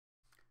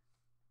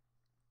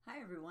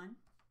everyone.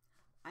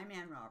 I'm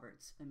Ann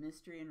Roberts, a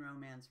mystery and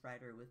romance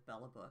writer with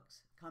Bella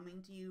Books,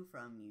 coming to you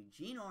from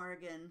Eugene,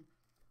 Oregon,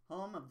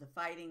 home of the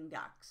Fighting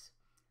Ducks.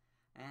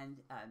 And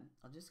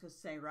I'll just go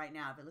say right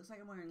now, if it looks like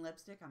I'm wearing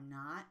lipstick, I'm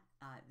not.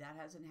 That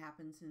hasn't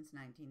happened since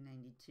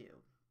 1992.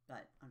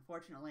 But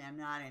unfortunately, I'm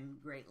not in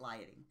great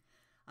lighting.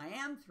 I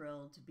am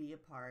thrilled to be a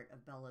part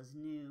of Bella's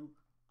new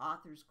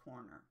Author's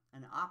Corner,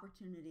 an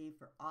opportunity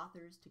for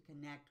authors to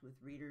connect with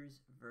readers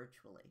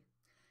virtually.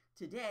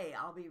 Today,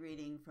 I'll be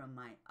reading from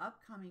my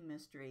upcoming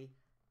mystery,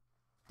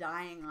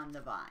 Dying on the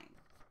Vine,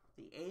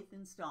 the 8th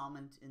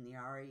installment in the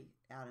Ari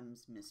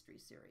Adams Mystery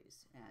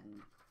Series.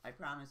 And I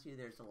promise you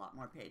there's a lot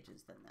more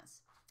pages than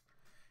this.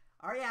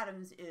 Ari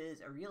Adams is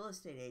a real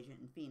estate agent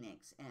in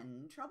Phoenix,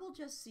 and trouble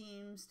just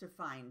seems to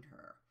find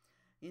her.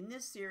 In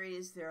this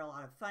series, there are a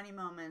lot of funny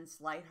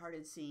moments,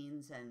 lighthearted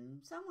scenes, and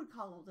some would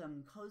call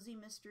them cozy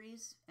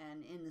mysteries.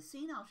 And in the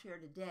scene I'll share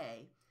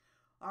today,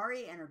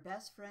 Ari and her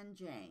best friend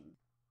Jane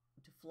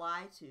to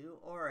fly to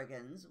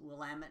Oregon's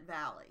Willamette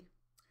Valley.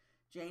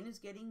 Jane is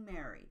getting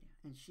married,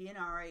 and she and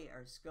Ari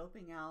are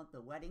scoping out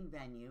the wedding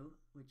venue,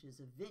 which is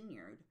a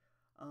vineyard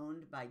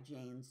owned by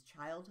Jane's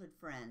childhood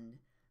friend,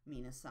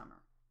 Mina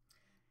Summer.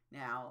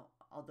 Now,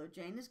 although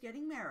Jane is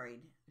getting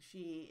married,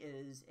 she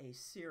is a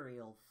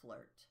serial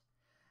flirt,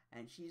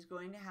 and she's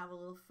going to have a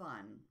little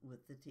fun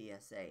with the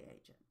TSA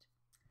agent.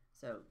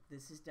 So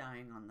this is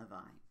Dying on the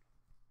Vine.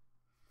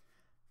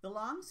 The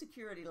long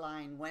security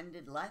line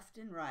wended left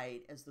and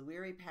right as the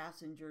weary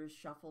passengers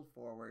shuffled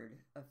forward,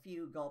 a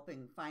few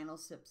gulping final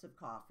sips of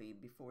coffee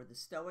before the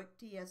stoic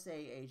TSA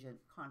agent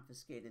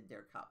confiscated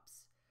their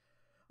cups.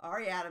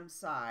 Ari Adams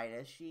sighed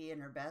as she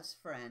and her best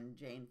friend,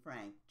 Jane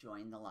Frank,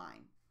 joined the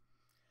line.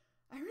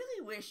 "I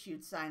really wish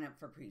you'd sign up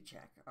for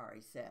pre-check," Ari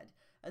said.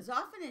 "As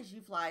often as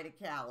you fly to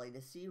Cali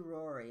to see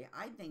Rory,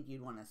 I'd think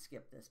you'd want to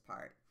skip this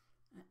part."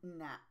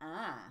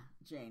 "Nuh-uh,"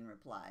 Jane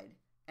replied.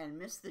 "And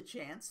miss the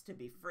chance to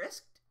be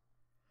frisked?"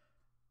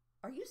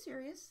 "Are you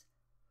serious?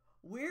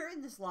 We're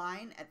in this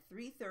line at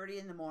 3:30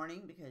 in the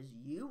morning because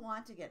you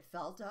want to get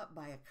felt up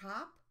by a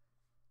cop?"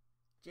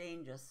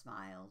 Jane just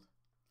smiled.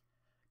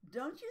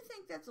 "Don't you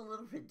think that's a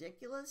little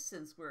ridiculous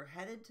since we're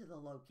headed to the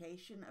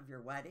location of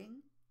your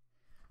wedding?"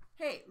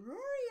 "Hey,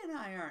 Rory and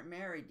I aren't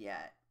married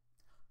yet."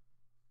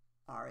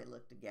 Ari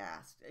looked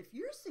aghast. "If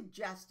you're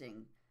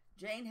suggesting..."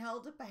 Jane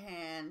held up a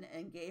hand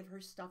and gave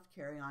her stuffed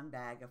carry-on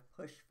bag a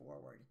push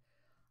forward.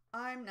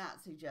 "I'm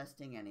not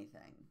suggesting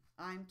anything.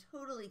 I'm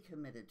totally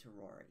committed to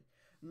Rory.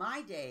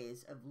 My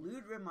days of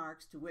lewd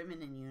remarks to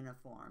women in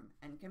uniform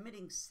and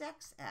committing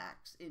sex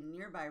acts in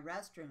nearby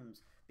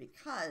restrooms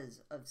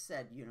because of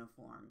said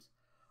uniforms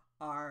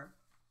are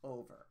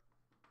over."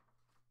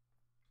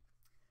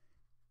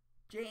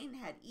 Jane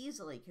had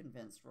easily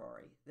convinced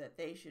Rory that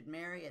they should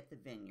marry at the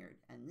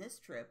vineyard, and this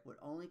trip would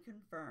only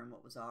confirm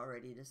what was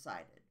already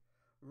decided.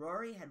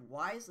 Rory had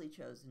wisely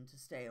chosen to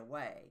stay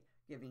away,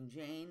 giving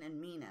Jane and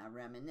Mina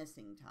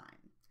reminiscing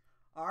time.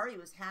 Ari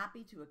was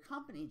happy to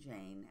accompany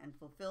Jane and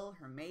fulfill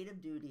her maid of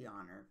duty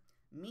honor,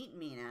 meet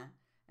Mina,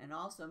 and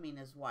also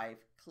Mina's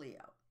wife,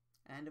 Cleo,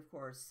 and of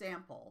course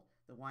sample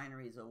the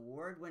winery's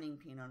award-winning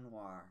Pinot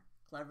Noir,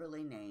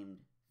 cleverly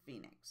named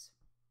Phoenix.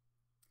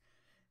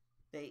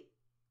 They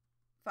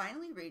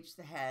finally reached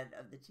the head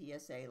of the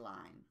TSA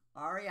line.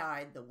 Ari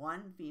eyed the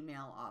one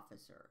female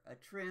officer, a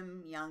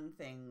trim young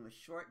thing with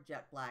short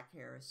jet black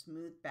hair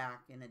smoothed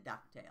back in a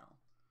ducktail.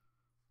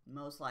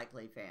 Most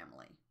likely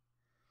family.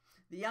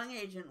 The young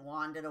agent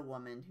wanded a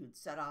woman who'd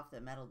set off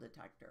the metal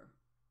detector.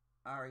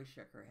 Ari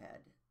shook her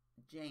head.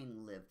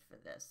 Jane lived for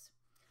this.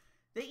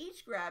 They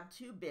each grabbed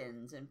 2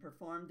 bins and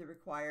performed the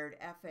required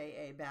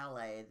FAA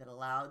ballet that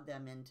allowed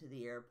them into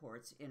the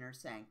airport's inner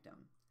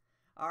sanctum.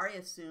 Ari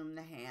assumed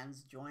the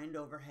hands joined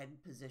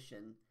overhead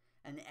position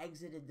and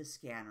exited the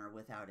scanner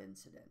without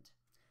incident.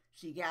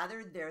 She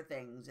gathered their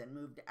things and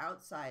moved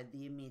outside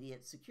the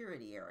immediate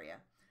security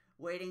area,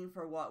 waiting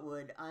for what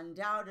would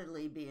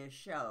undoubtedly be a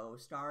show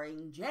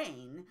starring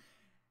Jane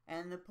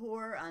and the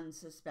poor,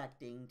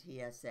 unsuspecting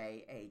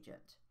TSA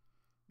agent.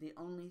 The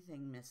only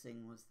thing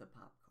missing was the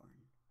popcorn.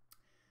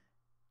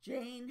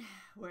 Jane,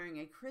 wearing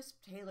a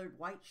crisp tailored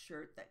white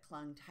shirt that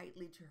clung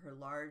tightly to her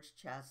large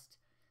chest,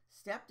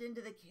 stepped into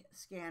the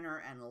scanner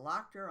and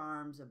locked her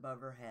arms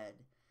above her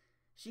head.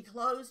 She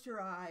closed her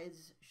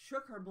eyes,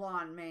 shook her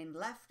blonde mane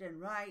left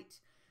and right,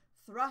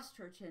 thrust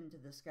her chin to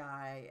the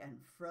sky,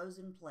 and froze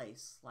in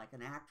place like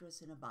an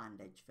actress in a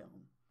bondage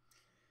film.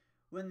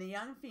 When the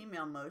young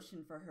female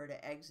motioned for her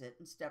to exit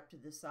and step to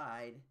the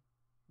side,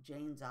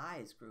 Jane's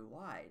eyes grew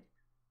wide.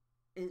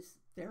 "Is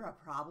there a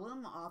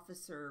problem,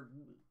 officer?"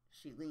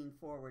 She leaned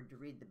forward to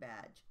read the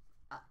badge.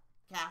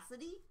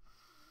 "Cassidy?"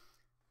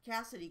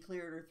 Cassidy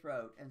cleared her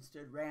throat and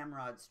stood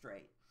ramrod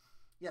straight.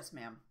 "Yes,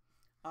 ma'am.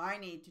 I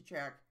need to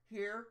check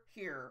here,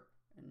 here,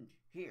 and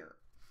here."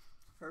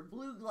 Her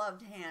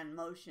blue-gloved hand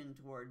motioned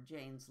toward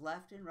Jane's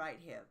left and right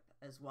hip,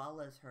 as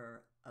well as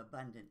her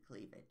abundant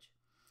cleavage.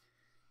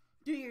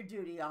 "Do your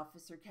duty,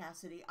 Officer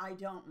Cassidy. I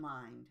don't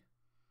mind."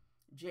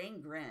 Jane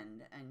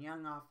grinned, and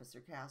young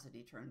Officer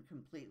Cassidy turned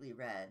completely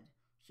red.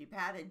 She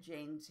patted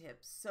Jane's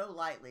hips so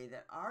lightly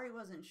that Ari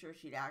wasn't sure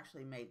she'd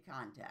actually made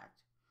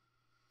contact.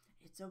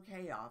 "It's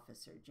okay,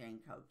 officer," Jane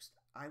coaxed.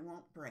 "I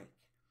won't break."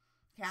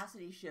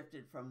 Cassidy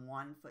shifted from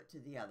one foot to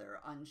the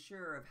other,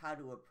 unsure of how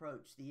to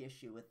approach the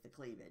issue with the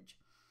cleavage.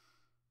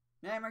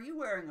 "Ma'am, are you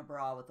wearing a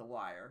bra with a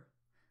wire?"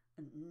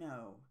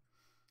 "No."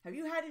 "Have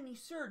you had any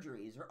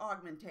surgeries or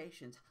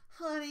augmentations?"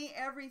 "Honey,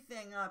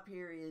 everything up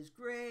here is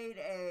grade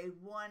A,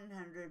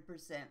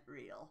 100%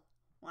 real.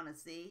 Want to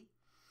see?"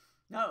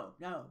 No,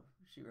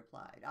 she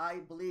replied. "I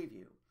believe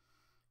you."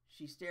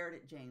 She stared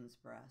at Jane's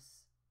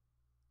breasts.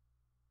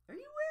 "Are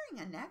you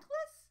wearing a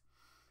necklace?"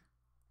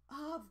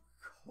 "Of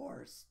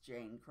course,"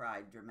 Jane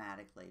cried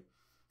dramatically.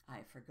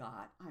 "I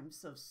forgot. I'm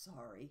so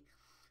sorry."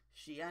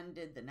 She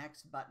undid the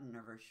next button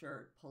of her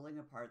shirt, pulling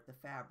apart the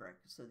fabric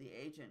so the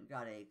agent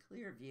got a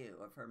clear view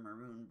of her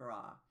maroon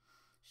bra.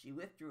 She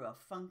withdrew a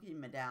funky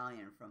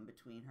medallion from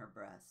between her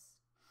breasts.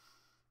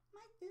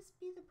 "Might this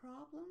be the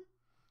problem?"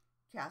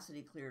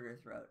 Cassidy cleared her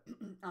throat.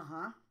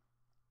 "Uh-huh."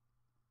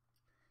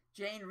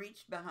 Jane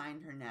reached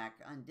behind her neck,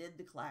 undid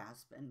the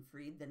clasp, and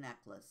freed the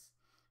necklace.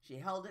 She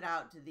held it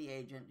out to the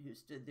agent, who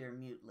stood there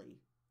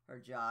mutely. Her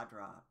jaw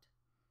dropped.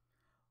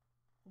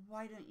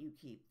 "Why don't you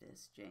keep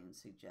this?" Jane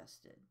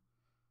suggested.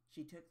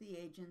 She took the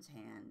agent's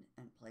hand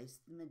and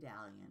placed the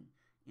medallion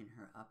in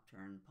her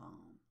upturned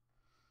palm.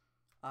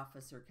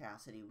 Officer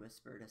Cassidy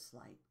whispered a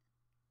slight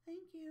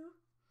 "Thank you"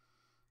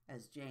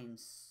 as Jane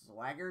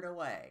swaggered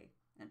away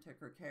and took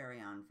her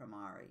carry-on from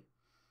Ari.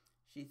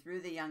 She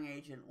threw the young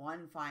agent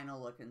one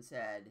final look and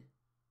said,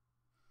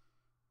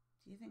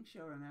 "Do you think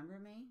she'll remember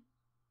me?"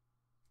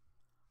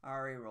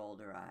 Ari rolled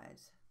her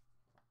eyes.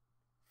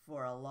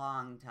 "For a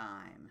long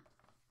time."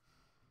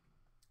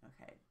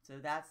 Okay, so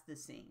that's the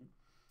scene.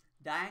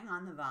 Dying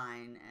on the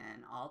Vine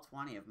and all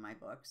 20 of my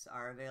books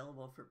are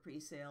available for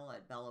pre-sale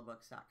at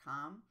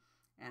bellabooks.com,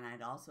 and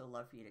I'd also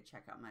love for you to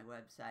check out my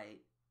website,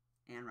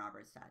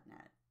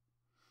 annroberts.net.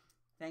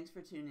 Thanks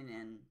for tuning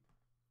in.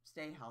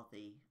 Stay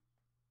healthy,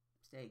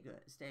 stay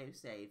good, stay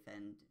safe,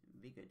 and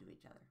be good to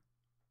each other.